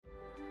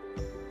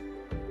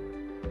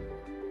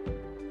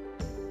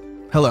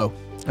Hello,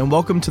 and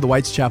welcome to the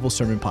White's Chapel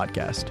Sermon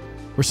Podcast.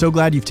 We're so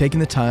glad you've taken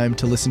the time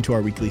to listen to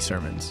our weekly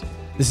sermons.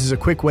 This is a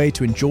quick way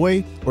to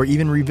enjoy or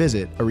even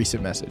revisit a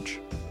recent message.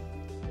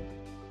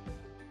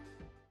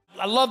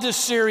 I love this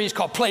series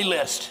called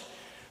Playlist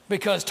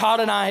because Todd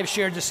and I have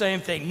shared the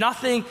same thing.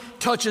 Nothing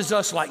touches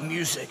us like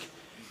music.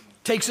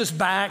 Takes us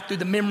back through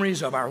the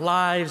memories of our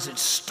lives,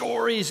 its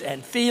stories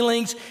and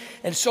feelings,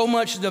 and so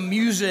much of the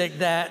music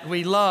that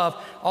we love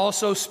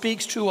also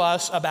speaks to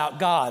us about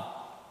God.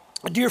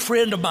 A dear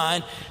friend of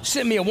mine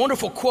sent me a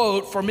wonderful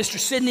quote from Mr.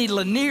 Sidney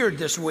Lanier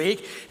this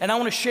week, and I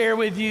want to share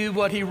with you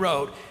what he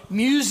wrote.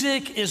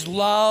 Music is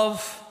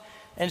love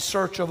in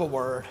search of a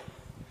word.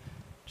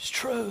 It's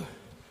true.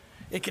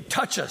 It can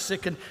touch us.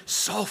 It can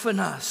soften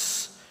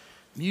us.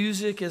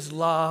 Music is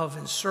love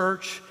in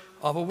search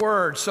of a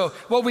word. So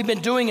what we've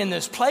been doing in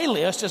this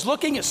playlist is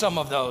looking at some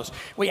of those.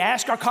 We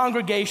ask our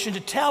congregation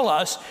to tell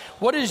us,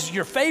 what is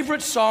your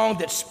favorite song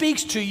that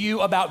speaks to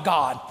you about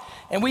God?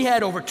 And we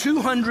had over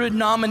 200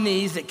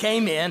 nominees that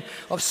came in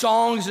of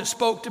songs that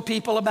spoke to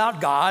people about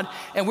God.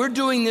 And we're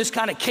doing this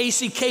kind of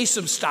Casey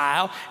Kasem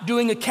style,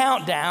 doing a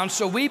countdown.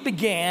 So we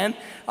began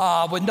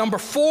with number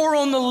 4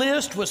 on the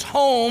list was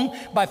Home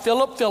by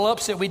Philip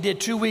Phillips that we did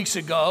 2 weeks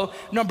ago.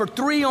 Number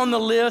 3 on the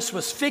list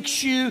was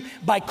Fix You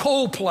by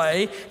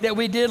Coldplay that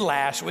we did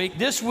last week.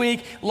 This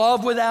week,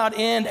 Love Without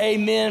End,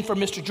 Amen from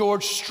Mr.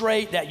 George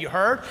Strait that you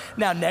heard.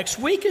 Now next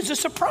week is a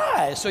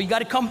surprise. So you got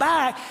to come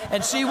back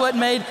and see what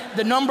made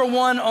the number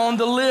 1 on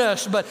the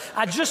list. But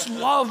I just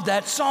love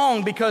that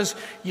song because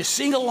you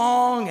sing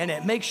along and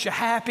it makes you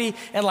happy.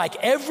 And like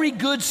every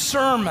good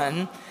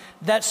sermon,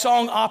 that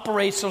song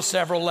operates on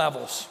several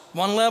levels.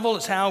 One level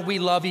is how we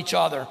love each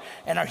other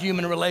and our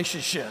human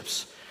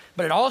relationships.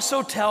 But it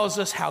also tells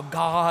us how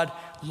God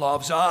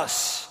loves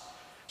us.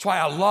 That's why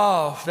I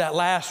love that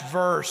last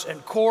verse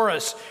and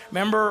chorus.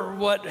 Remember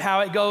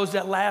how it goes,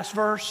 that last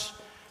verse?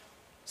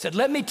 It said,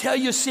 let me tell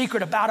you a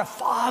secret about a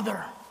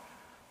father.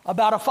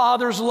 About a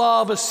father's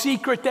love, a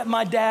secret that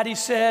my daddy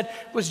said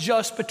was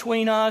just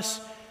between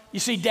us. You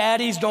see,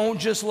 daddies don't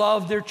just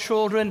love their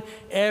children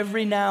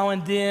every now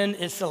and then.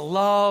 It's a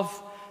love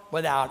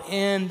without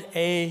end,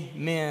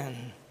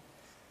 amen.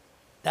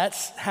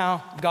 That's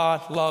how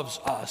God loves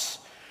us.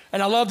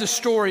 And I love the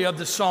story of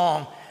the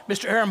song.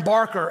 Mr. Aaron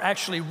Barker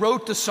actually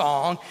wrote the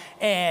song,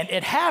 and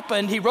it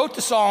happened, he wrote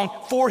the song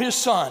for his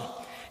son.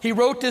 He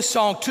wrote this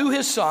song to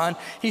his son.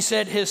 He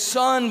said his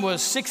son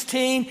was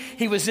 16.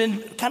 He was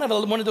in kind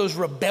of one of those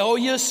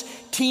rebellious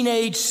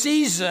teenage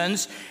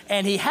seasons,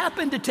 and he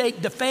happened to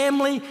take the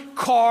family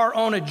car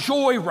on a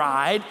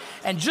joyride,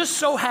 and just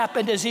so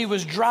happened as he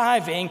was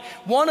driving,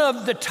 one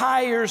of the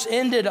tires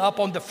ended up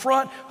on the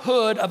front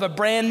hood of a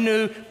brand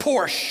new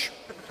Porsche.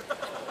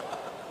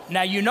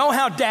 Now, you know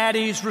how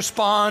daddies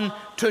respond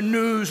to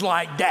news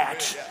like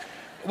that.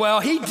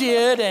 Well, he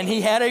did, and he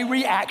had a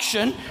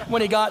reaction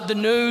when he got the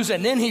news,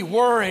 and then he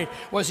worried.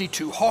 Was he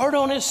too hard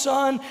on his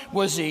son?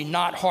 Was he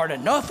not hard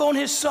enough on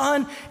his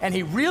son? And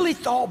he really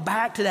thought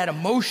back to that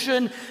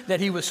emotion that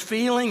he was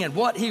feeling and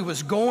what he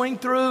was going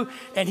through,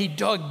 and he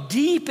dug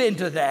deep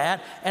into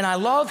that, and I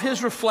love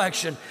his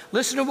reflection.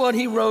 Listen to what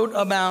he wrote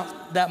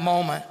about that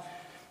moment.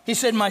 He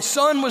said, my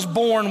son was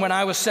born when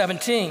I was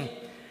 17,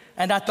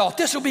 and I thought,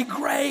 this will be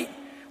great.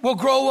 We'll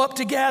grow up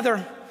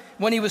together.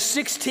 When he was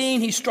 16,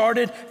 he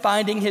started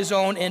finding his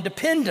own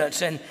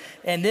independence. And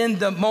then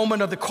the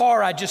moment of the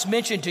car I just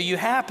mentioned to you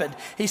happened.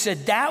 He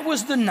said, that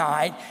was the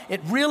night it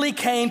really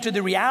came to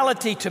the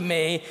reality to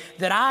me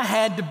that I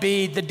had to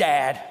be the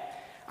dad.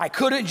 I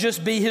couldn't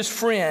just be his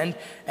friend,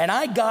 and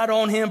I got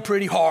on him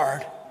pretty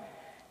hard.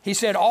 He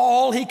said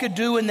all he could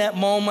do in that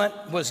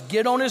moment was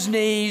get on his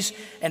knees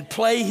and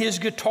play his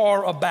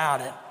guitar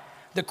about it.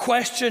 The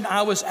question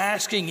I was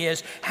asking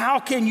is, how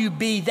can you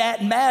be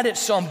that mad at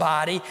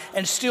somebody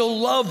and still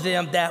love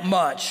them that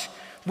much?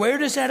 Where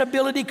does that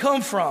ability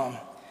come from?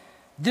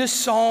 This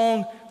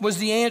song was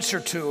the answer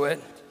to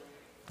it.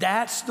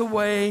 That's the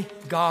way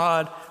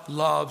God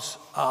loves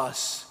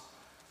us.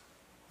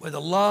 With a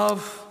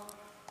love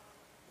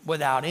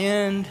without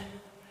end,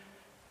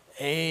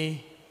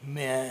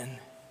 amen.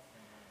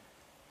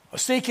 I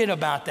was thinking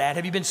about that.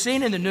 Have you been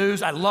seeing in the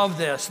news? I love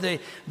this.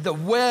 The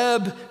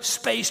Webb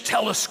Space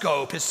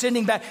Telescope is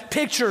sending back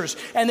pictures,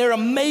 and they're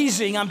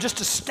amazing. I'm just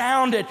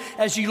astounded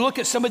as you look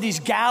at some of these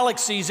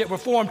galaxies that were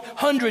formed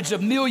hundreds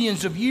of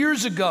millions of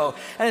years ago.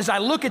 And as I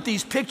look at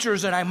these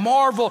pictures and I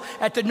marvel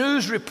at the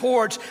news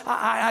reports,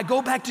 I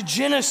go back to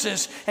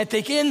Genesis and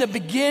think, in the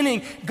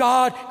beginning,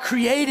 God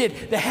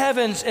created the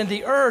heavens and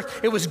the earth.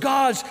 It was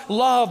God's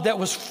love that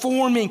was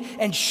forming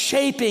and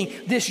shaping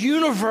this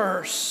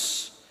universe.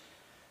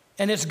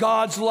 And it's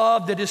God's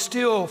love that is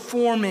still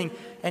forming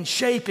and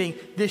shaping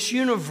this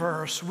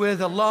universe with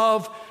a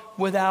love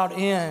without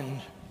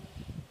end.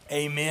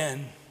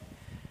 Amen.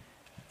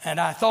 And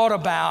I thought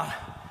about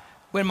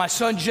when my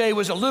son Jay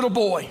was a little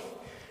boy,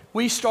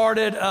 we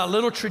started a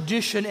little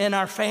tradition in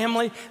our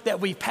family that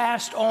we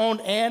passed on,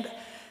 and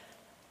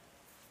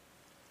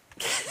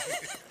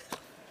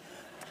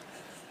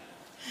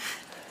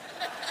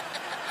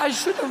I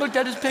shouldn't have looked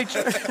at his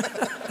picture.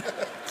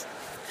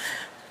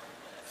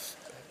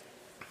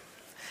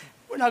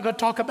 not going to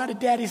talk about a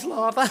daddy's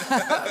love.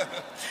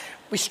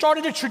 We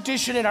started a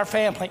tradition in our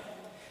family.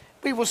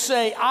 We will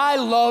say, I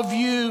love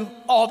you,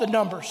 all the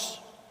numbers.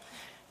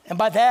 And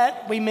by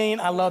that, we mean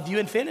I love you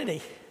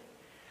infinity.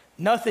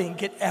 Nothing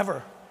can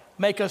ever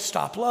make us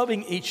stop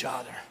loving each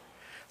other.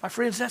 My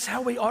friends, that's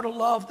how we ought to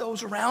love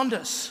those around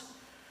us.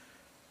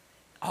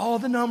 All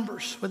the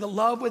numbers with a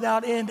love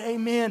without end,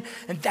 amen.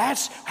 And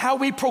that's how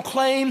we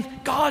proclaim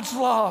God's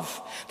love.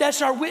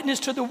 That's our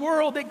witness to the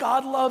world that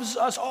God loves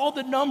us, all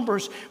the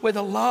numbers with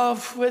a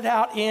love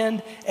without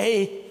end,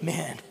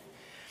 amen.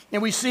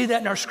 And we see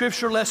that in our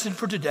scripture lesson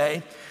for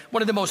today.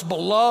 One of the most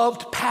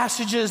beloved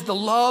passages, the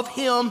love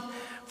hymn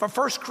from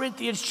 1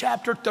 Corinthians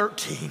chapter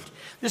 13.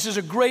 This is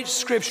a great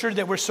scripture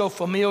that we're so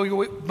familiar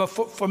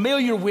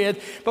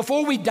with.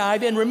 Before we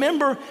dive in,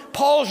 remember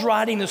Paul's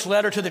writing this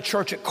letter to the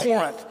church at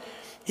Corinth.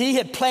 He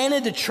had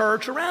planted the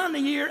church around the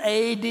year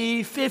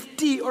AD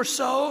 50 or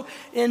so,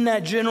 in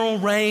that general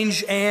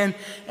range, and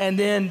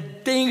then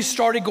things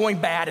started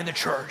going bad in the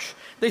church.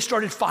 They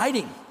started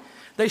fighting.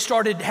 They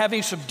started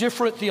having some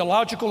different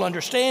theological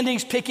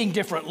understandings, picking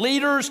different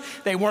leaders.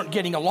 They weren't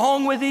getting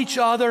along with each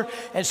other.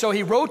 And so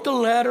he wrote the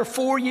letter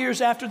 4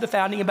 years after the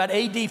founding, about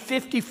AD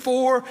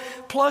 54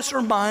 plus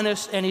or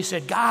minus, and he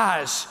said,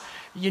 guys,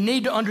 you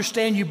need to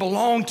understand you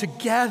belong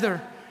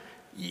together.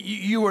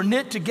 You are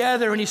knit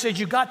together, and he said,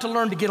 you've got to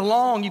learn to get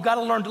along. You've got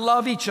to learn to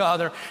love each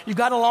other. You've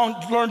got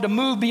to learn to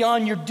move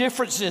beyond your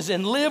differences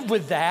and live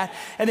with that.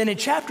 And then in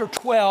chapter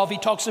 12, he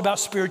talks about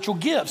spiritual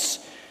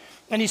gifts.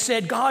 And he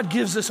said, God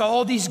gives us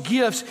all these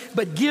gifts,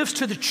 but gifts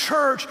to the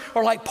church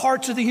are like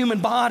parts of the human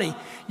body.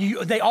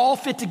 They all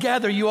fit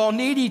together. You all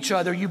need each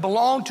other. You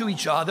belong to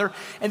each other.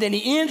 And then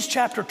he ends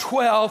chapter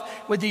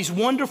 12 with these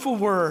wonderful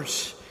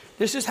words.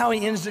 This is how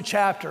he ends the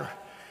chapter.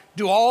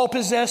 Do all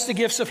possess the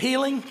gifts of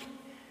healing?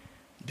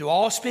 Do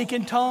all speak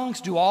in tongues?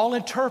 Do all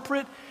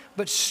interpret?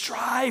 But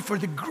strive for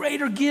the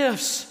greater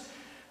gifts,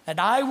 and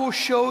I will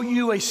show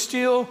you a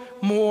still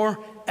more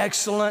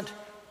excellent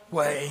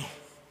way.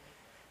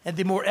 And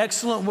the more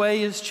excellent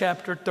way is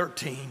chapter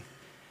 13.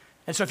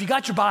 And so if you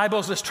got your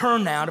Bibles, let's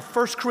turn now to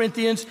 1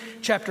 Corinthians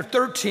chapter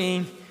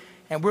 13,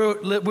 and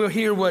we'll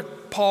hear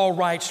what Paul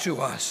writes to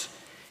us.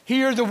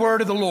 Hear the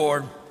word of the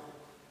Lord.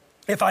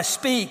 If I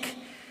speak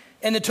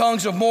in the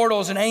tongues of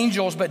mortals and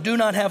angels, but do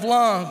not have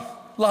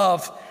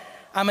love,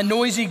 I'm a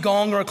noisy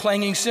gong or a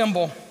clanging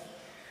cymbal.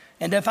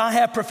 And if I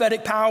have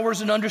prophetic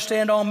powers and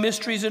understand all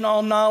mysteries and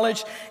all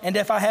knowledge, and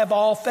if I have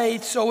all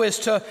faith so as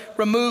to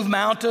remove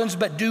mountains,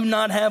 but do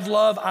not have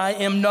love, I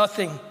am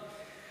nothing.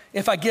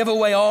 If I give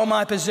away all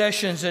my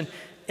possessions, and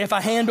if I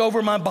hand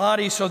over my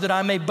body so that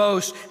I may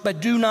boast,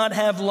 but do not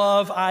have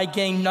love, I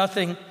gain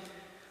nothing.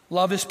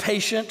 Love is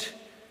patient.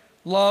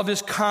 Love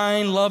is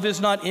kind. Love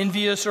is not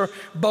envious or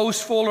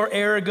boastful or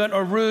arrogant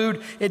or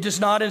rude. It does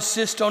not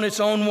insist on its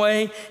own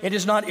way. It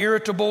is not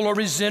irritable or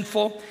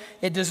resentful.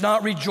 It does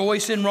not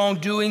rejoice in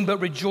wrongdoing, but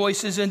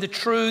rejoices in the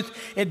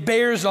truth. It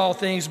bears all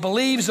things,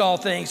 believes all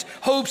things,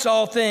 hopes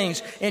all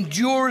things,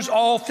 endures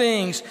all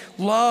things.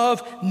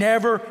 Love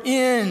never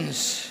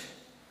ends.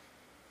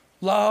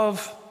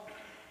 Love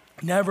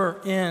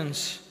never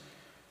ends.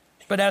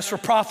 But as for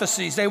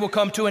prophecies, they will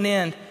come to an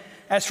end.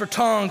 As for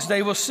tongues,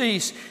 they will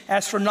cease.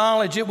 As for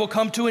knowledge, it will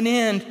come to an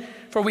end.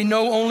 For we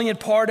know only in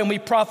part, and we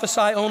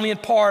prophesy only in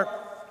part.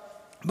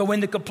 But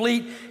when the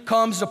complete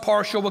comes, the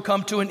partial will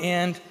come to an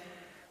end.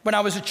 When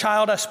I was a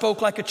child, I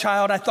spoke like a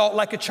child. I thought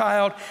like a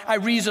child. I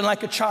reasoned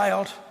like a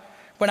child.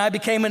 When I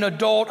became an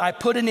adult, I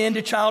put an end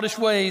to childish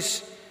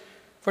ways.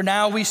 For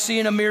now we see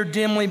in a mirror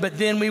dimly, but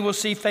then we will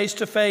see face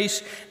to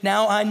face.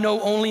 Now I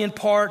know only in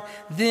part.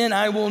 Then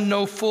I will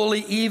know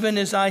fully, even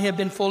as I have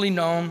been fully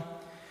known.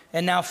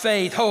 And now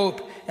faith,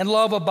 hope, and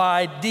love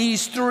abide,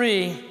 these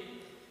three,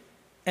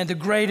 and the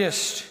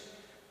greatest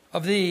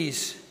of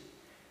these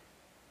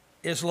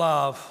is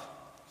love.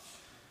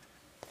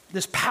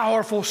 This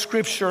powerful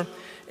scripture,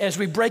 as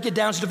we break it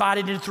down, is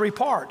divided into three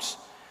parts.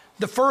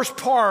 The first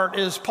part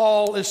is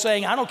Paul is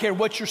saying, I don't care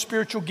what your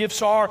spiritual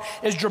gifts are,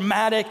 as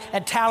dramatic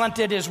and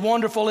talented, as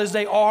wonderful as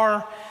they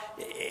are.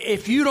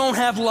 If you don't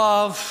have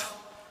love,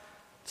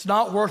 it's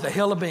not worth a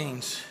hill of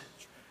beans.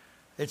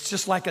 It's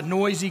just like a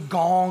noisy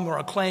gong or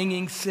a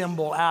clanging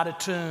cymbal out of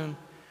tune.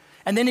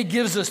 And then he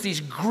gives us these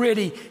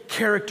gritty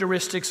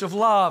characteristics of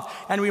love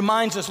and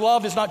reminds us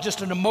love is not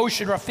just an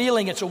emotion or a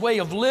feeling, it's a way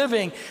of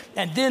living.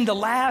 And then the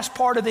last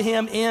part of the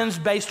hymn ends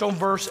based on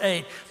verse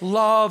 8.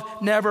 Love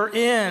never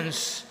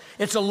ends.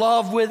 It's a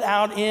love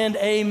without end,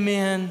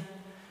 amen.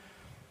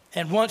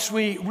 And once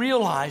we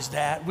realize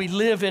that, we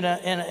live in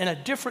a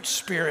different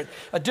spirit,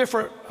 a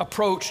different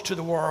approach to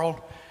the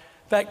world.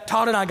 In fact,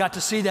 Todd and I got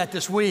to see that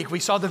this week.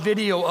 We saw the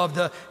video of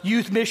the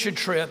youth mission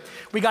trip.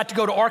 We got to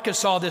go to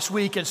Arkansas this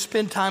week and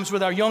spend times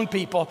with our young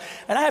people.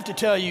 And I have to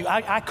tell you,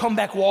 I come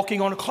back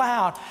walking on a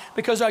cloud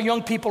because our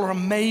young people are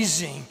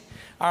amazing.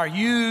 Our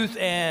youth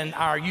and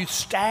our youth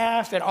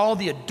staff and all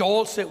the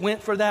adults that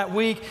went for that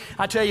week.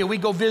 I tell you, we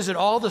go visit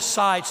all the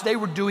sites. They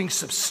were doing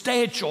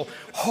substantial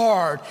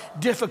hard,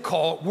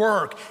 difficult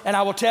work. And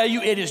I will tell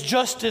you, it is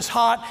just as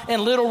hot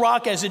in Little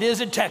Rock as it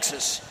is in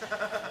Texas.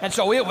 And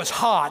so it was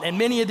hot, and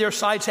many of their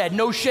sites had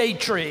no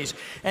shade trees,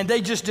 and they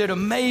just did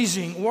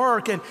amazing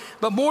work.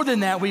 But more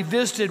than that, we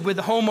visited with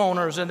the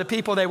homeowners and the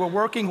people they were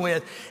working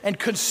with, and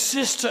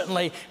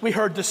consistently we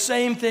heard the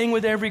same thing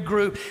with every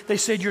group. They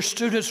said, your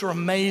students are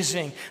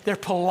amazing. They're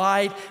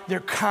polite, they're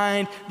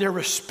kind, they're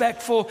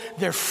respectful,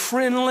 they're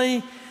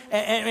friendly.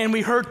 And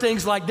we heard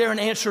things like they're an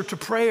answer to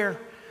prayer.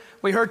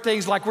 We heard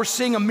things like we're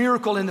seeing a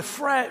miracle in the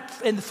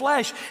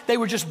flesh. They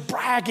were just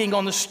bragging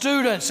on the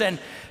students. And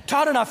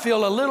Todd and I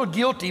feel a little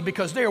guilty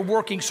because they're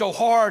working so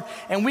hard,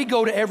 and we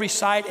go to every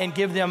site and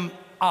give them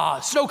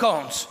snow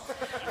cones.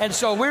 And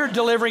so we're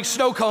delivering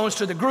snow cones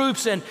to the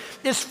groups, and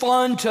it's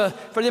fun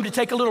for them to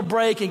take a little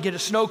break and get a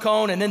snow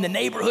cone, and then the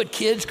neighborhood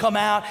kids come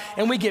out,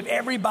 and we give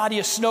everybody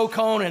a snow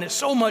cone, and it's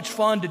so much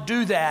fun to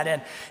do that.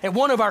 And at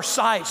one of our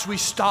sites, we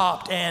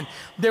stopped, and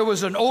there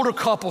was an older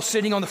couple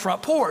sitting on the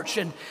front porch,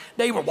 and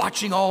they were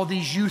watching all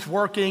these youth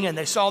working, and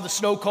they saw the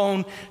snow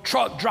cone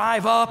truck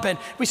drive up, and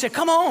we said,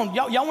 come on,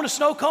 y'all want a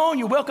snow cone?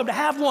 You're welcome to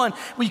have one.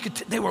 Well,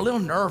 they were a little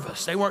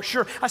nervous. They weren't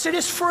sure. I said,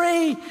 it's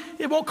free.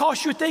 It won't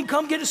cost you a thing.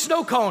 Come get a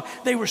snow cone.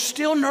 They were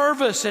still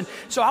nervous, and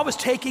so I was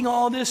taking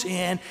all this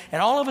in,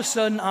 and all of a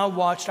sudden I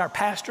watched our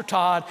pastor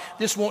Todd.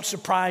 This won't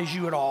surprise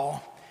you at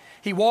all.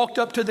 He walked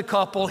up to the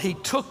couple, he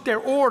took their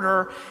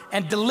order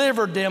and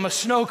delivered them a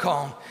snow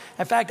cone.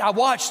 In fact, I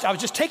was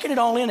just taking it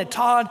all in, and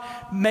Todd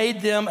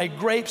made them a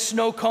grape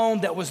snow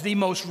cone that was the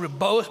most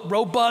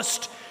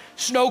robust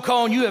snow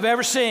cone you have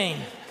ever seen.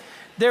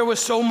 There was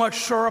so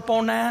much syrup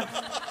on that.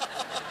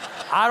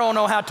 I don't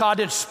know how Todd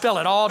didn't spill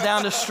it all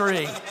down the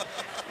street.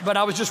 But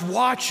I was just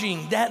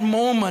watching that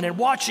moment and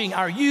watching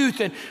our youth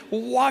and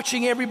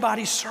watching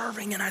everybody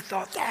serving, and I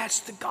thought,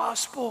 that's the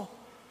gospel.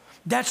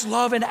 That's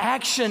love in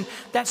action.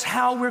 That's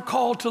how we're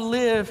called to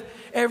live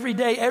every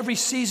day, every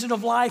season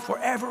of life,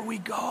 wherever we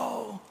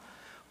go.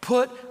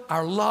 Put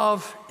our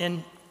love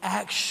in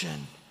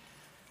action.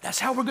 That's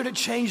how we're going to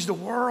change the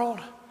world.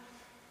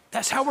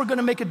 That's how we're going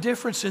to make a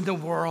difference in the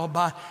world,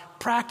 by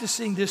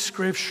practicing this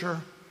scripture.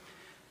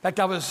 In fact,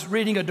 I was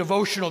reading a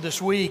devotional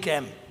this week,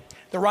 and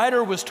the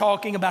writer was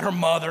talking about her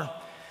mother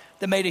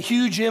that made a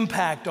huge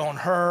impact on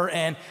her,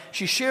 and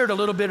she shared a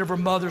little bit of her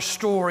mother's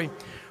story.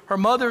 Her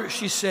mother,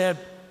 she said,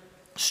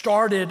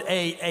 started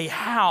a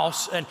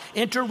house, an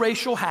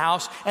interracial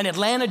house in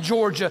Atlanta,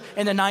 Georgia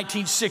in the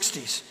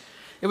 1960s.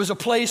 It was a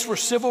place where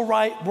civil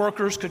rights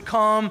workers could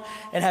come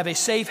and have a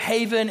safe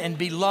haven and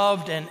be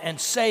loved and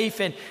safe,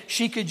 and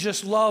she could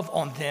just love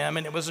on them.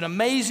 And it was an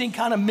amazing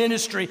kind of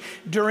ministry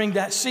during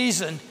that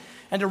season.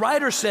 And the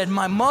writer said,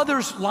 my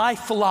mother's life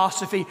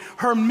philosophy,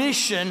 her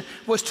mission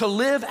was to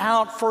live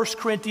out 1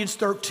 Corinthians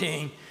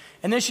 13.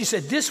 And then she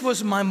said, this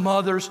was my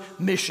mother's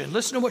mission.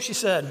 Listen to what she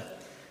said.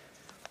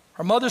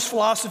 Her mother's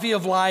philosophy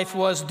of life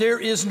was, there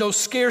is no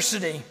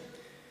scarcity.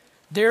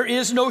 There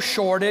is no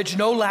shortage,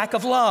 no lack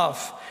of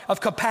love,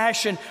 of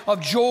compassion, of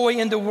joy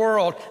in the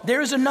world. There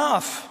is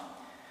enough.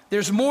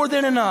 There's more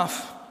than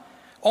enough.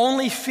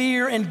 Only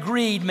fear and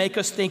greed make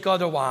us think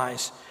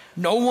otherwise.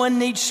 No one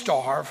need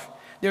starve.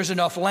 There's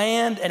enough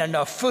land and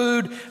enough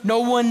food.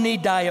 No one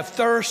need die of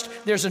thirst.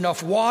 There's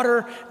enough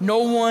water.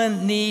 No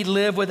one need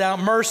live without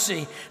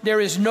mercy. There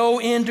is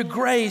no end to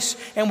grace,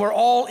 and we're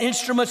all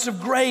instruments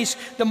of grace.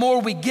 The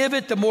more we give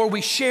it, the more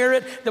we share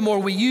it, the more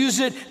we use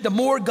it, the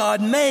more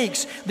God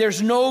makes.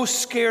 There's no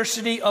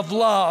scarcity of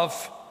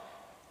love.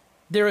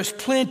 There is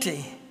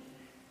plenty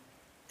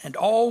and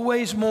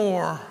always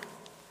more,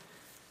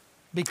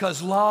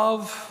 because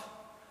love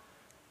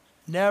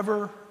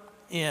never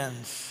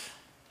ends.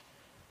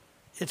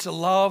 It's a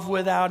love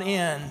without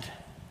end.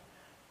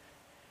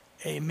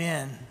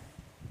 Amen.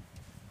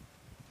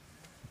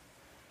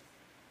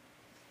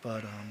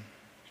 But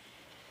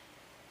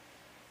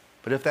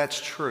if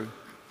that's true,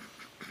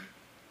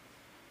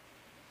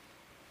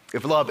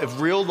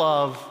 if real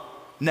love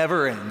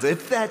never ends,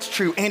 if that's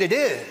true, and it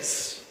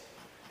is,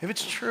 if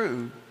it's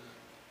true,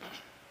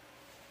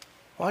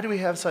 why do we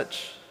have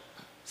such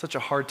a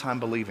hard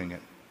time believing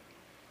it?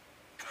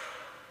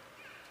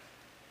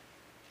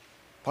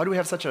 Why do we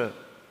have such a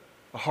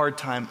hard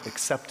time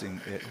accepting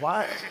it?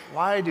 Why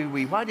do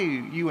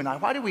you and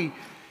I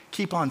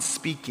keep on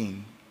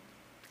speaking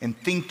and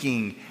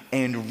thinking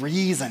and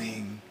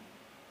reasoning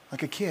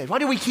like a kid? Why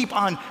do we keep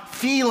on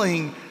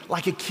feeling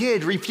like a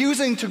kid,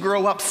 refusing to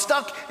grow up,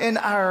 stuck in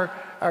our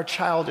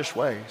childish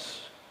ways?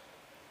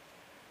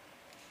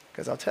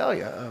 Because I'll tell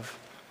you, of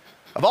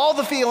all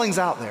the feelings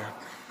out there,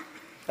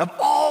 of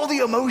all the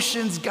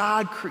emotions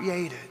God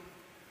created,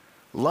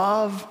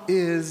 love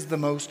is the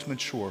most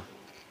mature.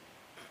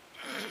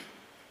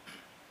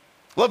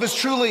 Love is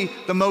truly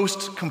the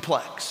most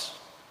complex.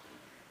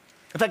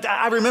 In fact,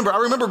 I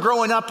remember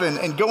growing up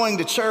and going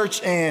to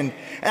church, and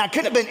I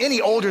couldn't have been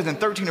any older than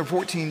 13 or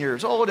 14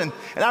 years old. And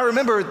I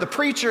remember the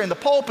preacher in the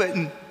pulpit,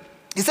 and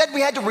he said we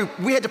had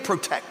to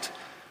protect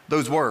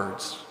those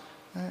words.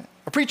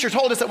 A preacher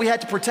told us that we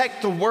had to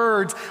protect the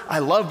words, I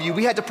love you.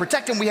 We had to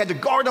protect them. We had to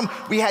guard them.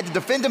 We had to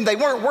defend them. They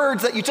weren't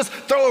words that you just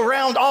throw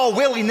around all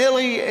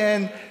willy-nilly.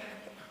 And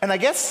I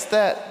guess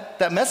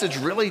that message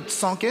really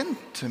sunk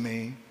into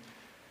me.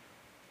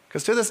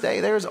 Because to this day,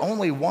 there's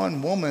only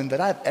one woman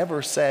that I've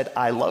ever said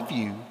I love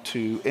you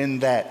to in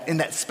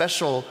that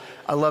special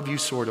I love you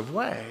sort of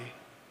way.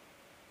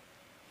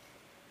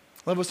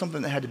 Love was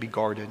something that had to be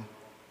guarded,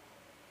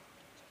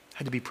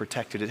 had to be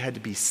protected, it had to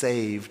be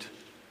saved.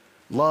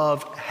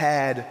 Love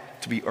had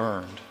to be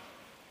earned.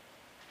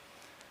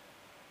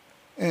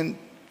 And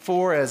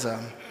for as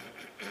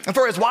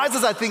wise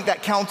as I think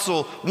that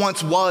counsel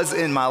once was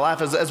in my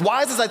life, as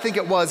wise as I think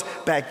it was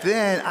back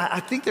then, I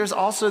think there is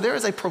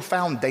a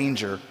profound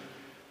danger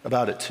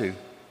about it too.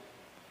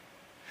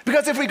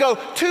 Because if we go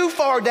too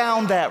far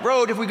down that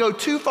road, if we go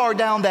too far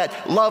down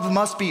that love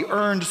must be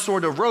earned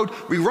sort of road,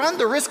 we run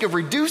the risk of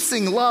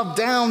reducing love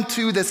down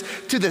to this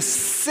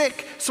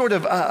sick sort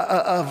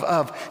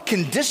of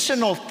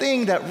conditional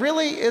thing that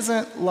really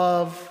isn't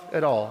love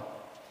at all.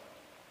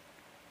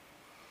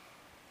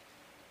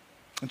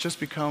 It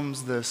just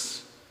becomes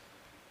this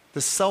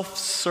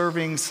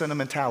self-serving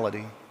sentimentality.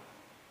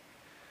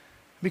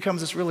 It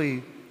becomes this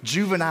really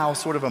juvenile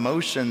sort of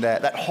emotion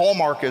that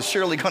Hallmark is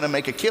surely going to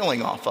make a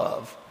killing off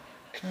of.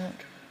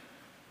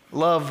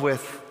 Love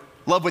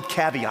with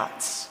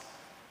caveats.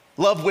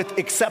 Love with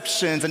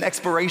exceptions and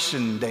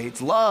expiration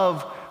dates.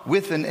 Love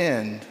with an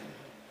end.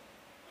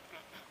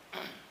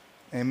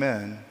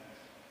 Amen.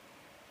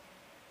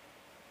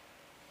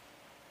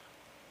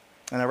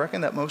 And I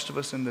reckon that most of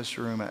us in this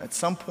room, at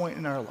some point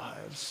in our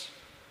lives,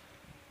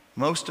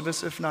 most of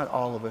us, if not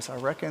all of us, I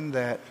reckon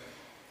that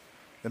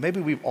maybe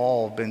we've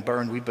all been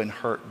burned, we've been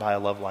hurt by a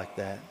love like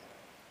that.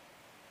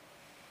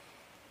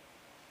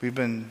 We've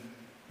been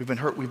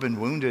hurt, we've been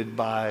wounded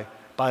by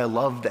a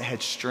love that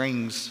had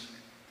strings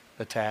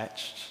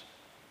attached.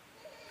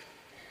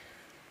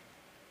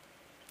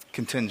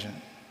 Contingent.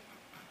 In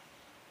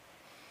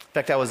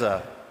fact, I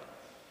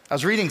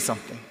was reading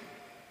something.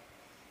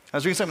 I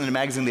was reading something in a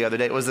magazine the other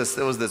day. It was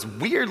this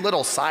weird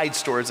little side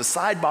story. It's a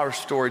sidebar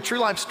story, true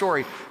life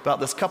story about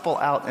this couple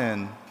out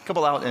in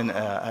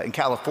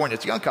California.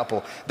 It's a young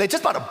couple. They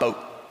just bought a boat.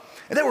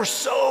 And they were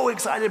so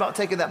excited about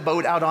taking that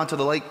boat out onto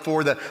the lake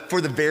for the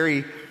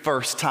very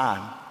first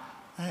time.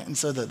 Right? And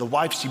so the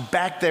wife, she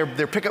backed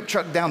their pickup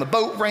truck down the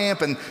boat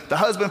ramp, and the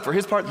husband, for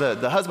his part,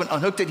 the husband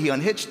unhooked it. He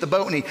unhitched the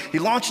boat, and he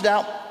launched it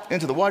out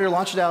into the water,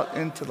 launched it out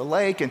into the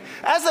lake. And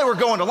as they were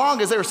going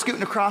along, as they were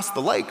scooting across the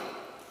lake,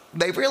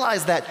 they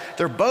realized that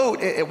their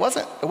boat, it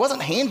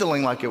wasn't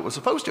handling like it was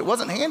supposed to. It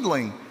wasn't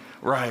handling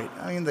right.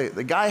 I mean,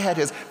 the guy had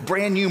his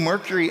brand new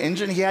Mercury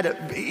engine. He had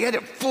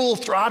it full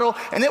throttle,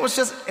 and it was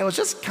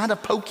just kind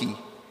of pokey.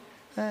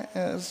 It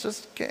was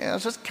just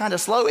kind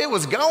of slow. It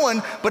was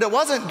going, but it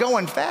wasn't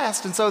going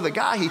fast. And so the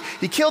guy,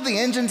 he killed the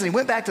engines, and he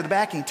went back to the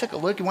back, and he took a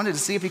look. He wanted to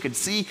see if he could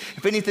see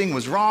if anything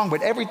was wrong,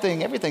 but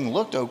everything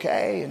looked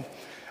okay. And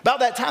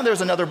about that time, there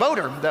was another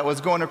boater that was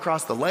going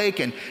across the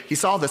lake, and he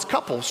saw this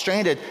couple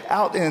stranded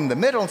out in the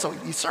middle. And so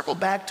he circled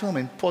back to him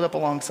and pulled up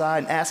alongside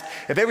and asked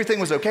if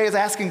everything was okay. He was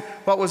asking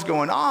what was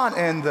going on.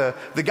 And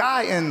the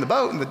guy in the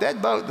boat, in the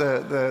dead boat,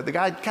 the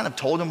guy kind of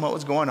told him what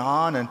was going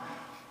on. And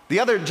the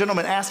other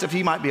gentleman asked if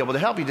he might be able to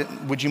help.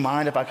 Would you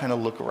mind if I kind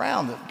of look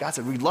around? The guy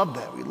said, we'd love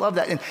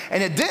that.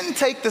 And it didn't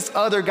take this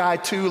other guy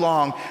too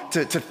long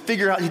to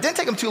figure out, it didn't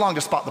take him too long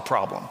to spot the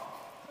problem.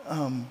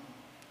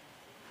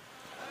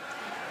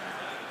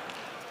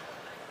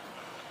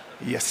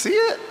 You see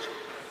it?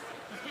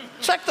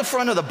 Check the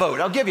front of the boat.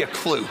 I'll give you a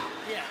clue.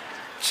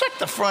 Check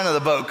the front of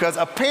the boat, because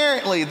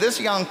apparently this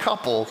young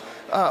couple,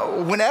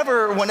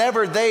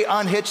 whenever they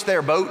unhitched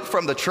their boat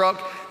from the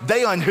truck,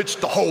 they unhitched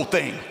the whole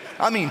thing.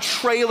 I mean,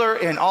 trailer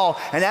and all.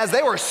 And as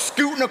they were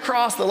scooting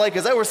across the lake,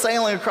 as they were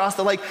sailing across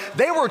the lake,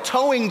 they were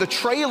towing the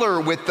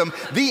trailer with them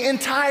the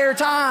entire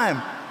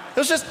time. It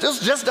was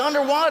just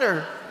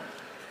underwater.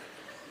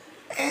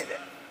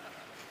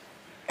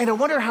 And I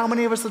wonder how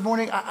many of us this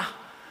morning, I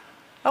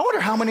wonder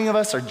how many of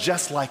us are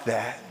just like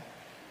that.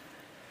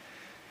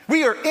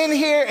 We are in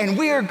here and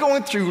we are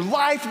going through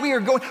life. We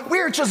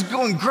are just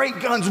going great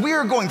guns. We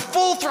are going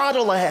full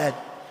throttle ahead.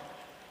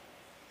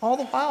 All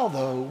the while,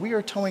 though, we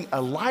are towing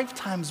a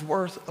lifetime's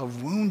worth of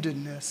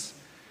woundedness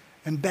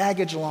and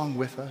baggage along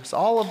with us.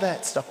 All of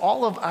that stuff,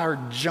 all of our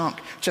junk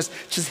just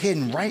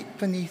hidden right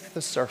beneath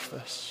the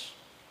surface.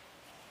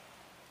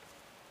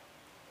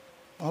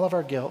 All of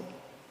our guilt,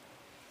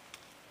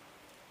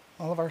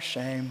 all of our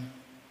shame,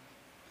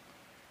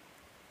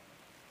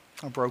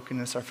 our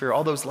brokenness, our fear,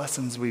 all those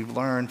lessons we've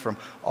learned from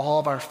all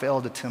of our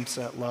failed attempts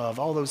at love,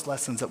 all those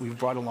lessons that we've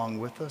brought along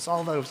with us,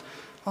 all of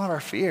our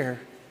fear.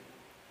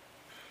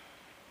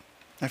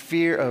 Our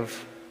fear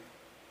of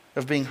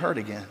being hurt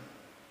again.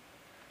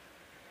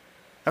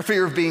 Our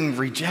fear of being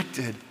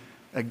rejected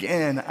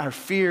again. Our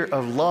fear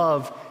of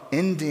love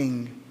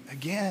ending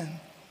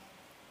again.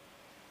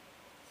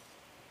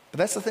 But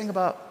that's the thing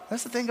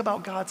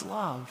about God's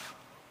love.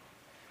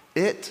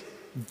 It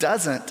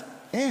doesn't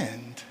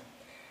end.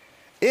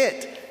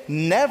 It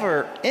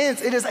never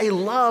ends. It is a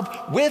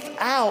love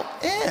without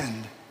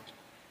end.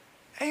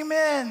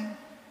 Amen.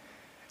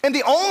 And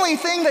the only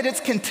thing that it's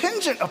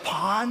contingent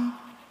upon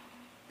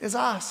is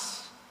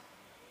us.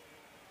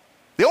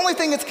 The only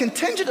thing it's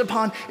contingent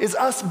upon is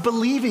us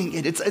believing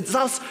it. It's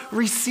us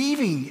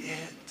receiving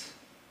it.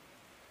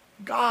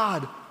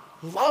 God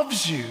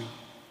loves you.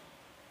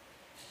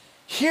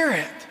 Hear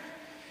it.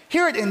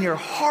 Hear it in your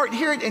heart.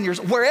 Hear it in your,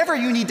 wherever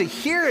you need to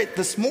hear it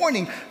this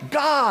morning.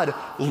 God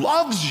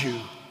loves you.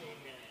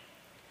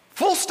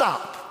 Full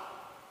stop.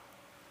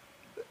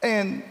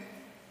 And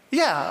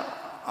yeah,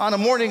 on a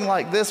morning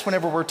like this,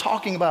 whenever we're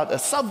talking about a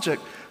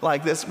subject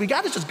like this, we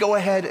got to just go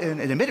ahead and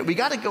admit it. We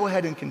got to go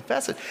ahead and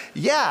confess it.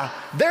 Yeah,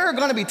 there are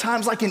going to be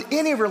times, like in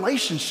any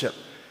relationship,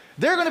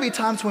 there are going to be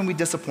times when we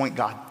disappoint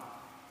God.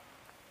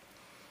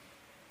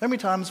 There will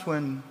be times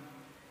when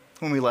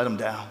we let him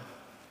down.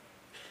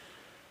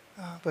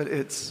 But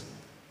it's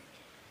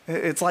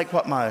like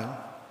what my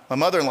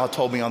mother-in-law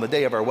told me on the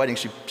day of our wedding.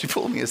 She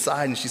pulled me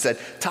aside and she said,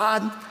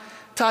 Todd,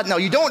 no,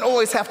 you don't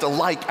always have to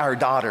like our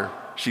daughter,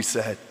 she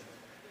said,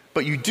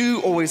 but you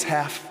do always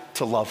have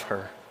to love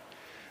her.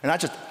 And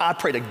I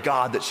pray to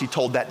God that she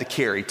told that to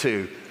Carrie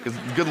too, because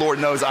the good Lord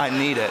knows I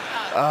need it.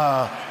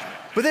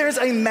 But there is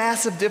a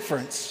massive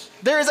difference.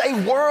 There is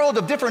a world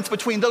of difference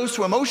between those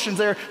two emotions.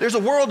 There's a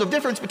world of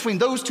difference between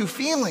those two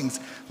feelings,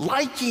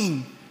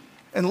 liking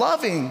and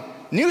loving.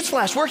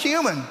 Newsflash, we're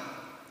human.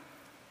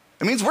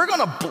 It means we're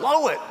gonna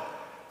blow it.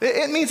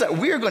 It means that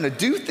we're gonna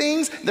do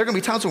things. There are gonna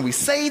be times when we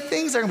say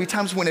things. There are gonna be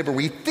times whenever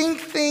we think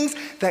things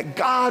that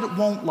God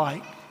won't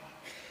like.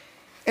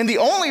 And the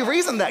only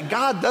reason that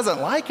God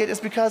doesn't like it is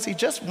because he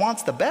just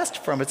wants the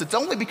best from us. It's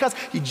only because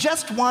he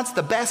just wants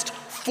the best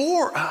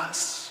for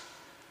us.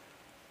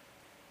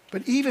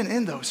 But even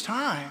in those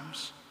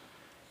times,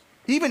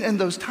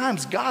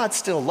 God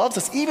still loves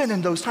us. Even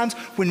in those times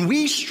when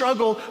we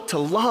struggle to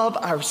love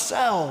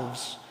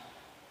ourselves,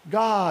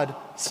 God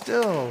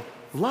still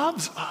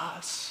loves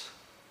us.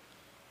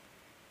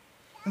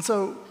 And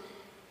so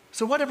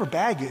whatever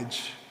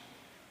baggage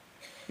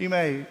you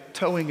may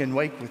towing and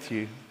wake with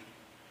you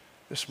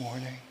this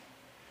morning,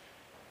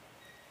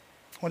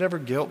 whatever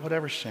guilt,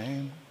 whatever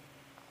shame,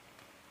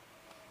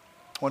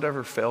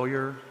 whatever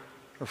failure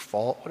or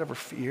fault, whatever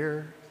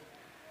fear,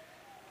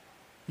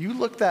 you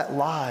look that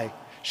lie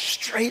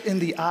straight in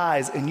the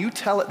eyes and you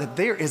tell it that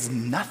there is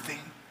nothing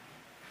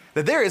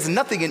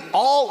in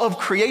all of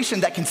creation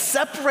that can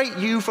separate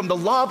you from the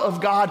love of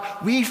God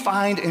we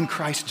find in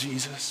Christ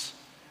Jesus.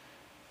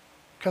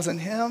 Because in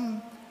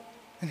him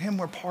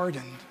we're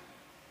pardoned,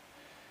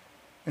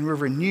 and we're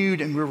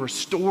renewed, and we're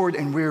restored,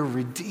 and we're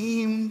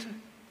redeemed.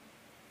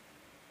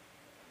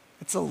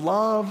 It's a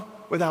love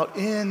without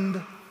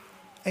end.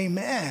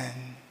 Amen.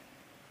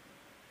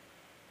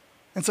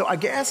 And so I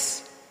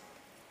guess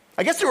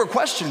there were a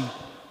question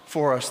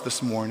for us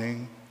this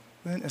morning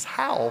then is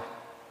how?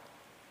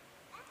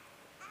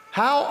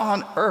 How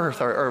on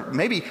earth, or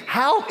maybe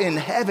how in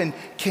heaven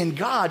can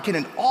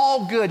an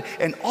all good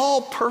and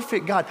all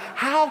perfect God,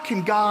 how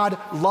can God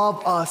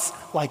love us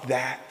like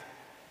that?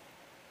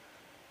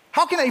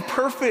 How can a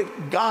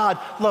perfect God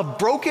love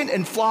broken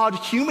and flawed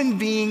human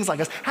beings like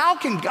us? How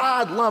can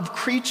God love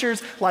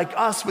creatures like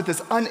us with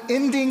this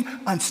unending,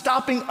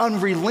 unstopping,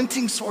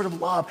 unrelenting sort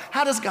of love?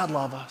 How does God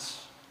love us?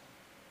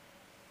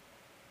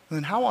 And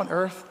then how on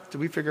earth do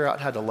we figure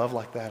out how to love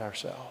like that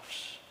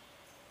ourselves?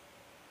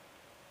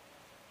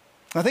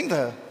 I think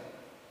the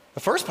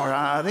first part,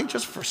 I think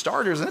just for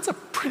starters, and it's a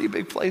pretty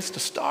big place to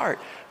start,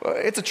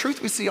 it's a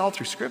truth we see all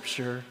through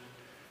Scripture,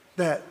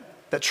 that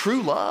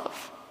true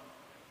love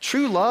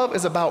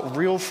is about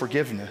real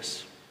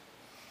forgiveness.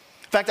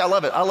 In fact, I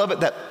love it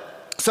that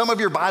some of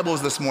your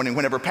Bibles this morning,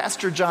 whenever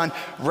Pastor John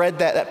read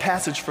that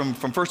passage from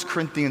 1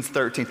 Corinthians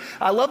 13,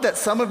 I love that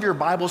some of your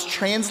Bibles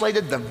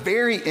translated the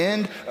very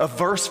end of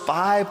verse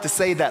 5 to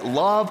say that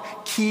love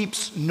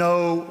keeps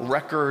no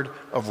record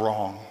of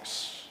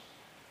wrongs.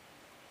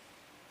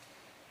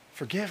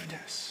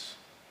 Forgiveness.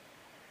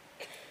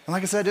 And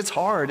like I said, it's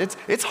hard.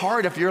 It's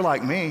hard if you're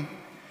like me.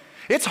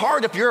 It's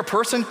hard if you're a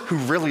person who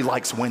really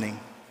likes winning.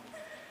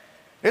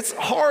 It's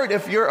hard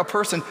if you're a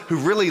person who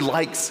really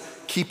likes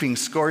keeping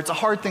score. It's a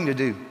hard thing to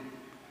do.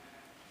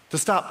 To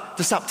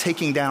stop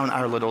taking down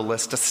our little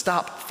list, to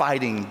stop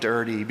fighting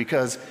dirty,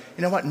 because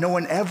you know what? No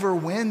one ever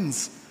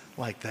wins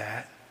like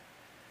that.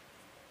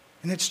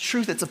 And it's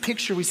truth. It's a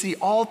picture we see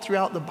all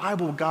throughout the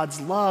Bible, God's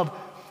love,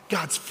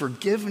 God's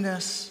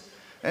forgiveness.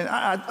 And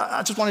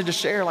I just wanted to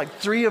share like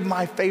 3 of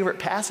my favorite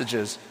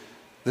passages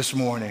this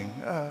morning.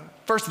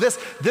 First,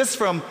 this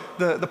from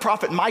the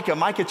prophet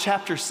Micah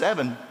chapter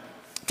 7.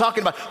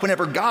 Talking about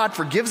whenever God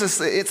forgives us,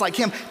 it's like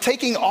him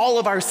taking all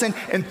of our sin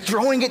and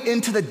throwing it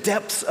into the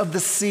depths of the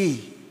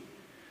sea.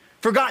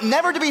 For God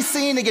never to be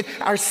seen again,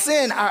 our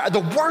sin,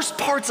 the worst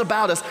parts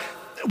about us,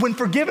 when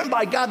forgiven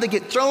by God, they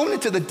get thrown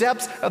into the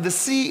depths of the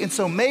sea. And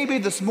so maybe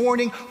this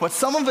morning, what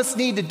some of us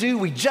need to do,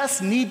 we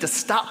just need to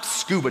stop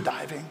scuba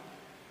diving.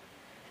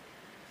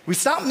 We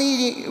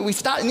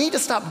need to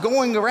stop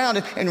going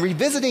around and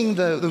revisiting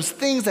those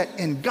things that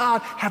in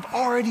God have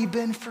already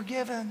been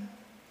forgiven.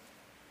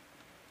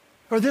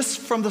 Or this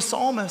from the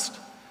psalmist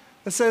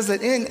that says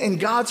that in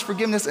God's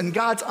forgiveness and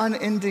God's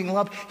unending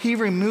love, he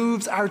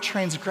removes our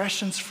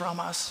transgressions from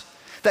us.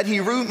 That he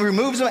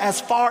removes them as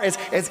far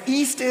as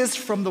east is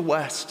from the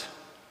west.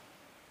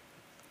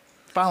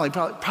 Finally,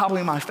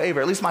 probably my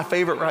favorite, at least my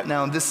favorite right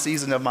now in this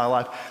season of my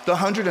life, the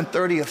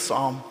 130th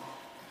Psalm.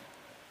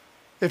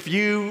 If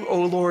you,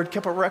 O Lord,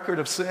 kept a record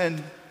of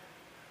sin,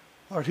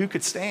 Lord, who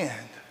could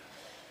stand?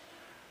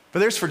 But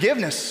there's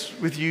forgiveness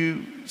with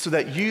you so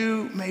that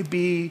you may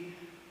be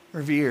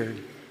revered.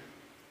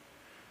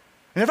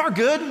 And if our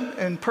good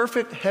and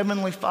perfect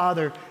Heavenly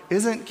Father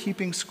isn't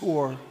keeping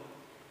score,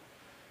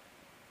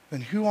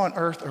 then who on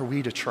earth are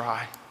we to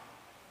try?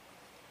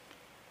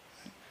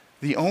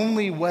 The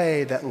only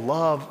way that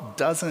love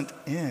doesn't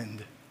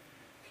end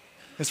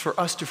is for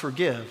us to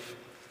forgive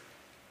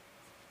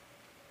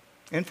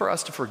and for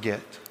us to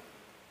forget.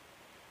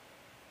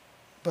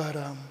 But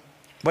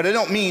I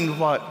don't mean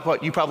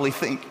what you probably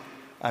think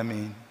I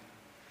mean.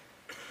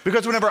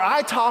 Because whenever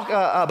I talk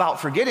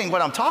about forgetting,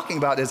 what I'm talking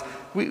about is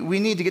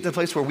we need to get to the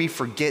place where we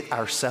forget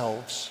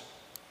ourselves.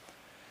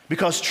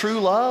 Because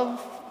true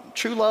love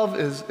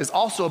is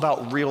also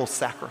about real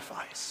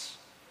sacrifice.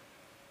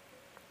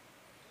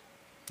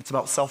 It's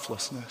about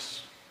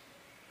selflessness.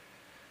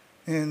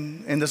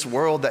 In this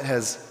world that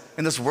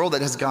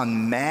has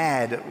gone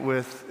mad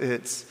with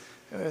its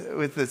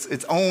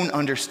own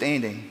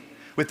understanding,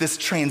 with this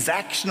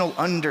transactional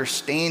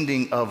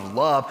understanding of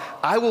love,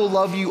 I will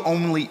love you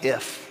only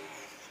if.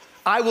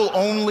 I will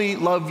only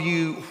love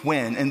you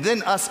when. And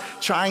then us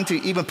trying to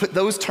even put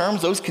those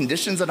terms, those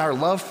conditions in our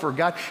love for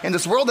God. In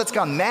this world that's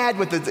gone mad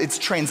with its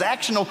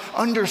transactional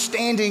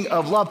understanding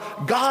of love,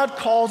 God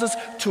calls us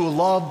to a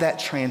love that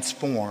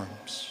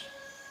transforms.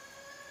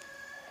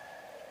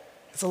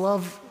 It's a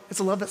love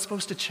that's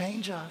supposed to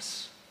change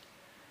us.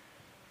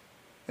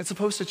 It's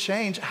supposed to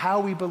change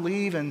how we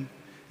believe and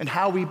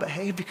how we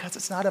behave, because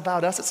it's not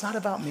about us. It's not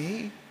about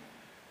me.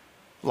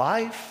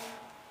 Life,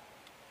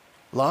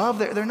 love,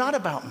 they're not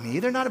about me.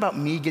 They're not about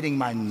me getting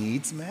my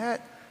needs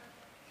met.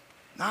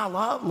 Nah,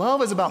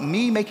 love is about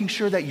me making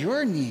sure that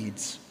your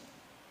needs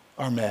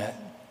are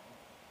met.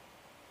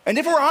 And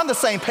if we're on the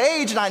same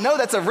page, and I know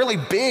that's a really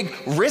big,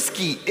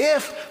 risky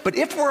if, but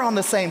if we're on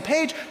the same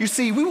page, you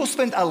see, we will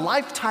spend a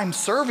lifetime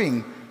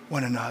serving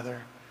one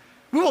another.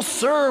 We will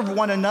serve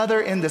one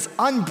another in this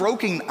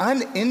unbroken,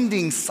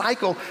 unending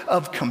cycle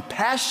of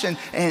compassion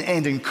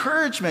and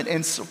encouragement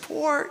and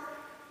support.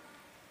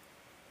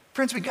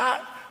 Friends, we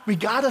got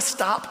to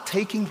stop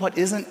taking what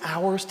isn't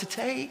ours to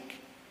take.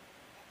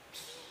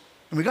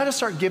 And we got to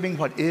start giving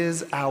what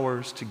is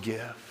ours to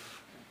give.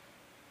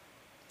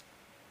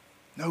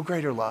 No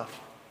greater love,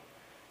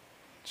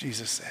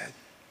 Jesus said.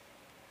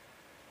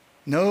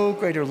 No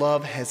greater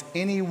love has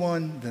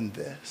anyone than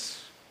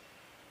this,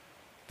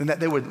 than that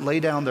they would lay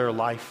down their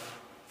life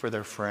for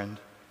their friend.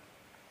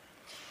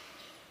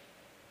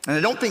 And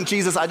I don't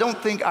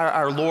think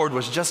our Lord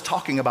was just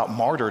talking about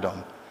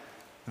martyrdom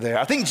there.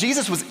 I think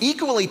Jesus was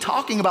equally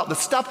talking about the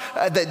stuff,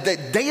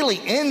 the daily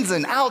ins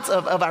and outs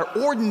of our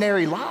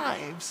ordinary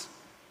lives. He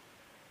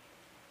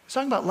was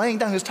talking about laying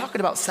down. He was talking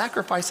about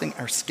sacrificing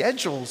our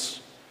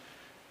schedules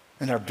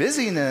and our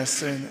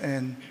busyness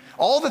and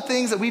all the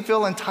things that we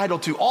feel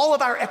entitled to, all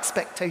of our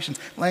expectations,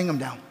 laying them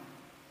down.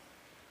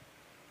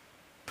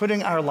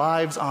 Putting our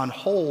lives on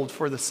hold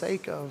for the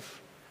sake of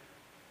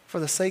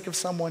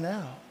someone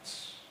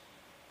else.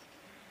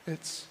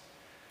 It's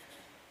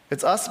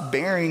us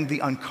bearing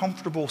the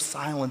uncomfortable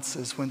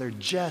silences when there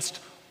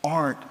just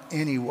aren't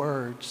any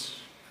words.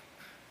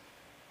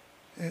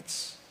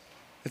 It's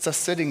us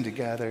sitting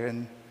together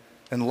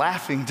and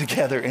laughing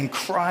together and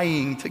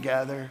crying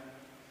together.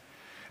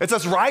 It's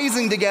us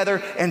rising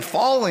together and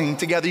falling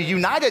together,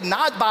 united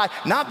not by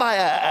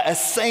a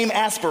same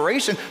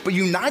aspiration, but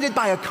united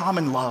by a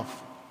common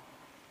love.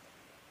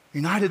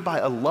 United by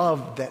a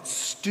love that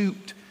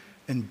stooped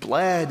and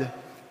bled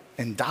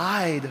and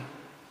died.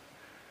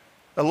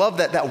 A love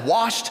that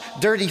washed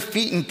dirty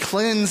feet and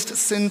cleansed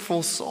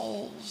sinful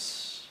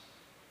souls.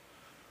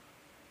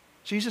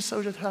 Jesus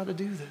showed us how to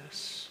do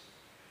this.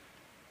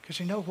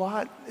 Because you know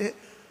what? It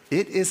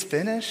is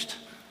finished.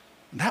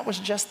 That was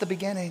just the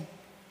beginning.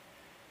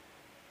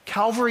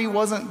 Calvary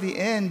wasn't the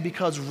end,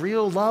 because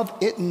real love,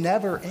 it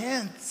never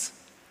ends.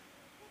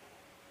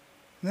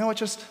 No,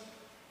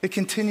 it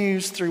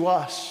continues through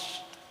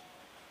us.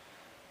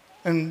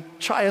 And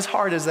try as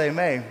hard as they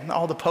may,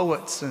 all the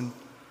poets and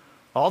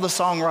all the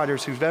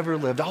songwriters who've ever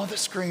lived, all the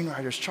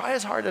screenwriters, try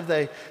as hard as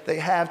they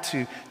have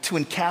to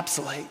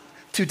encapsulate,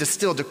 to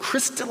distill, to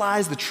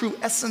crystallize the true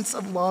essence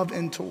of love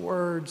into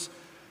words.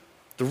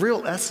 The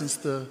real essence,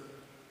 the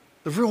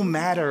real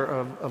matter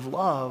of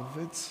love,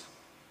 it's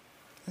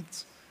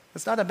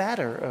not a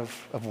matter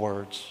of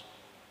words.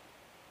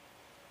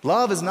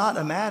 Love is not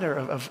a matter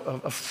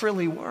of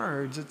frilly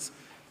words. It's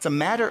a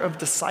matter of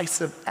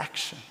decisive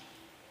action.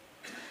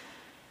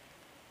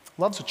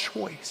 Love's a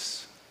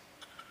choice.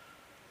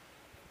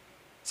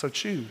 So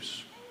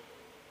choose.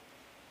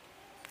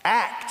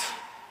 Act.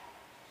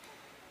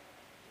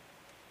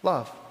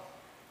 Love.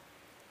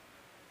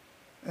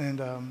 And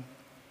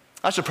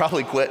I should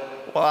probably quit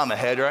while I'm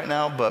ahead right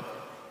now, but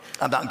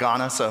I'm not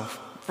gonna, so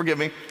forgive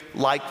me.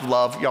 Like,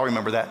 love, y'all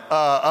remember that.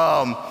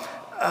 I'm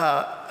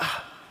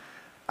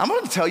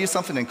going to tell you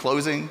something in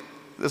closing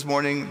this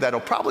morning that'll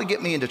probably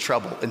get me into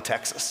trouble in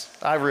Texas.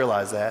 I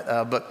realize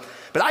that, but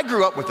I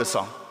grew up with this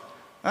song.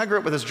 I grew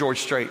up with this George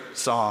Strait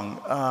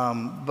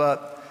song,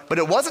 but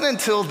it wasn't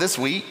until this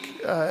week,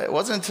 it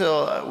wasn't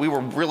until we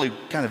were really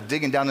kind of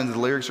digging down into the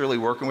lyrics, really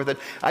working with it.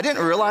 I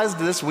didn't realize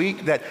this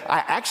week that I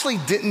actually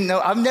didn't know,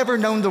 I've never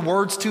known the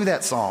words to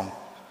that song.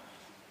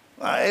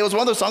 It was one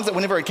of those songs that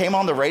whenever it came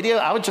on the radio,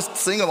 I would just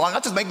sing along.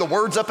 I'd just make the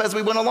words up as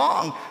we went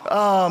along.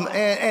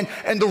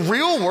 And the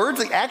real words,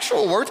 the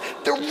actual words,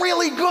 they're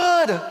really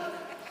good.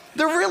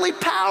 They're really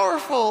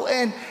powerful.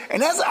 And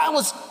as I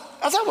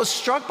was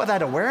struck by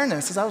that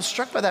awareness, as I was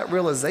struck by that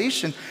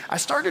realization, I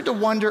started to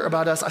wonder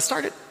about us. I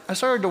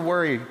started to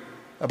worry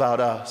about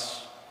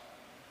us.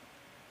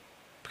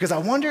 Because I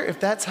wonder if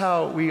that's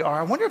how we are.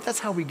 I wonder if that's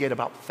how we get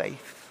about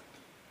faith.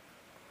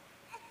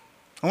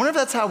 I wonder if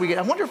that's how we get.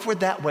 I wonder if we're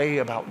that way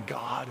about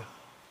God.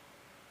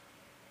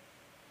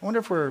 I wonder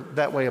if we're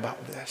that way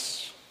about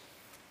this.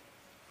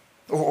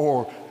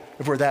 Or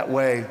if we're that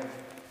way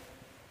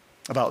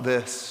about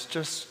this,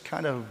 just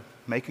kind of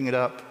making it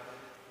up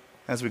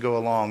as we go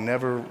along,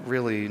 never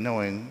really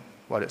knowing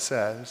what it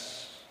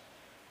says,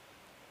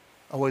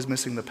 always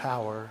missing the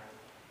power.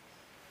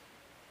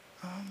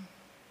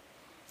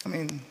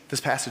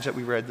 This passage that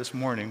we read this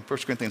morning, 1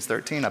 Corinthians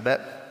 13, I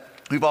bet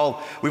we've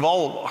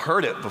all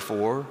heard it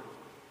before,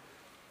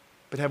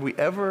 but have we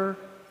ever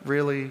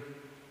really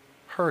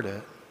heard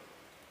it?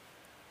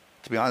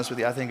 To be honest with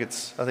you, I think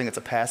it's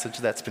a passage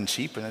that's been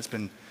cheapened. It's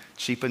been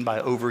cheapened by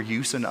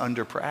overuse and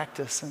under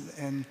practice,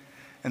 and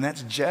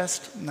that's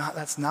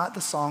not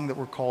the song that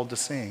we're called to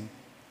sing.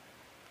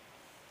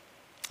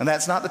 And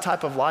that's not the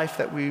type of life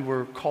that we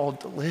were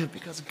called to live,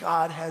 because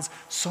God has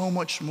so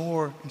much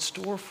more in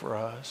store for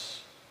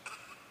us.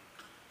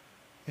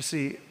 You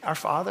see, our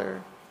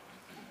Father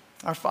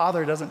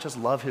doesn't just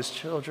love his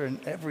children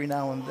every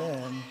now and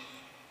then.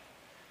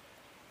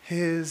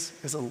 His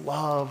is a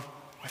love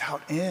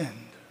without end.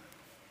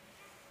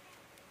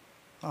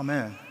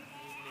 Amen.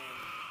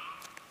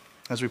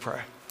 As we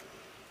pray.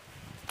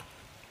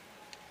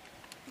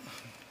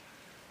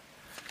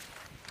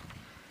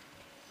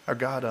 Our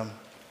God,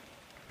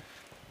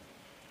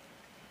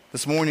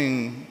 this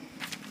morning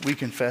we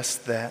confess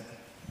that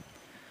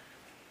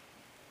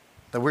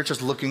we're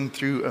just looking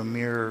through a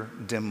mirror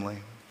dimly.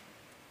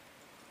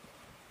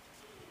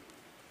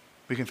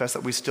 We confess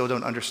that we still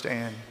don't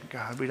understand,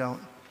 God. We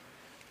don't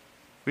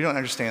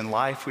understand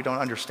life. We don't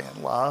understand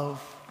love.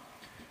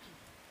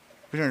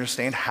 We don't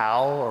understand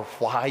how or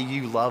why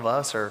you love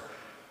us or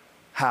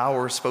how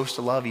we're supposed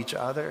to love each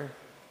other.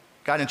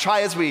 God, and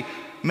try as we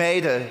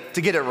may to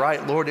get it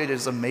right, Lord, it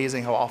is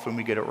amazing how often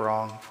we get it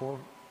wrong.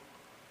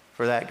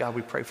 For that, God,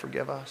 we pray,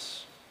 forgive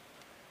us.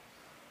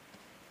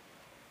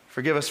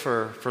 Forgive us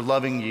for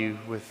loving you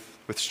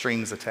with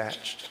strings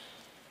attached.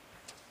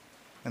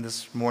 And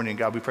this morning,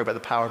 God, we pray by the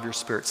power of your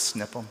Spirit,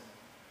 snip them.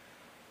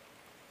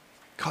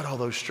 Cut all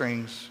those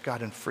strings,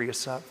 God, and free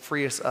us up.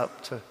 Free us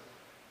up to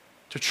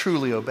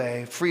truly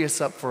obey. Free us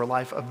up for a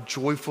life of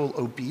joyful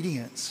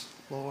obedience,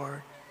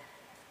 Lord.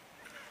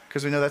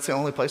 Because we know that's the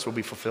only place we'll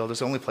be fulfilled. It's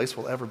the only place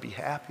we'll ever be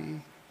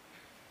happy.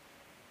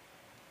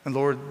 And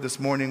Lord, this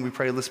morning, we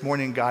pray, this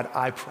morning, God,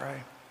 I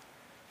pray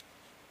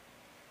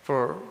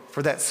for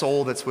that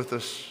soul that's with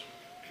us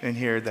in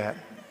here that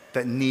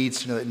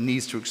needs to know, that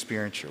needs to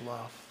experience your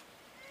love.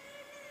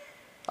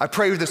 I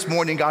pray this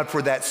morning, God,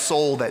 for that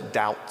soul that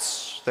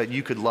doubts that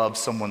you could love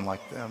someone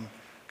like them.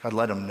 God,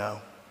 let them know.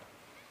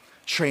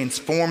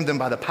 Transform them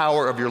by the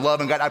power of your love.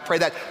 And God, I pray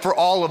that for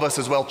all of us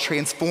as well.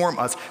 Transform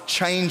us,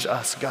 change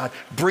us, God.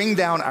 Bring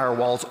down our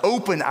walls,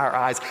 open our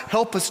eyes.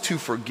 Help us to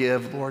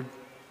forgive, Lord.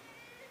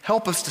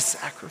 Help us to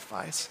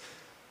sacrifice.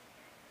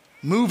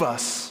 Move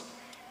us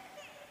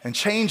and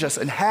change us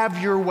and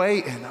have your way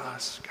in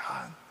us,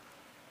 God.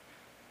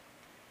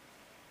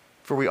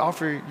 For we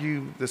offer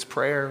you this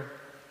prayer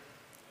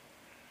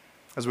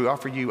as we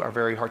offer you our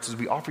very hearts, as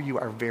we offer you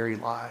our very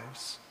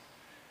lives.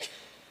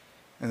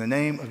 In the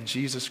name of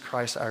Jesus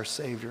Christ, our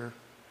Savior,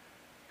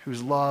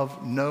 whose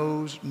love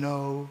knows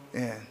no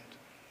end.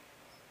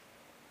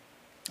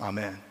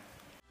 Amen.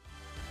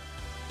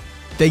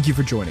 Thank you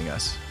for joining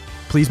us.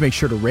 Please make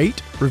sure to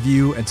rate,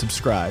 review, and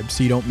subscribe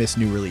so you don't miss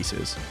new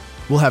releases.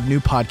 We'll have new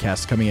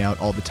podcasts coming out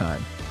all the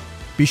time.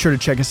 Be sure to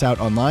check us out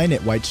online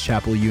at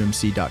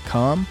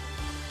whiteschapelumc.com.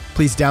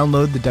 Please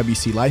download the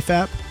WC Life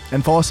app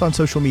and follow us on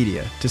social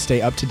media to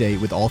stay up to date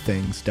with all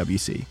things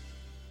WC.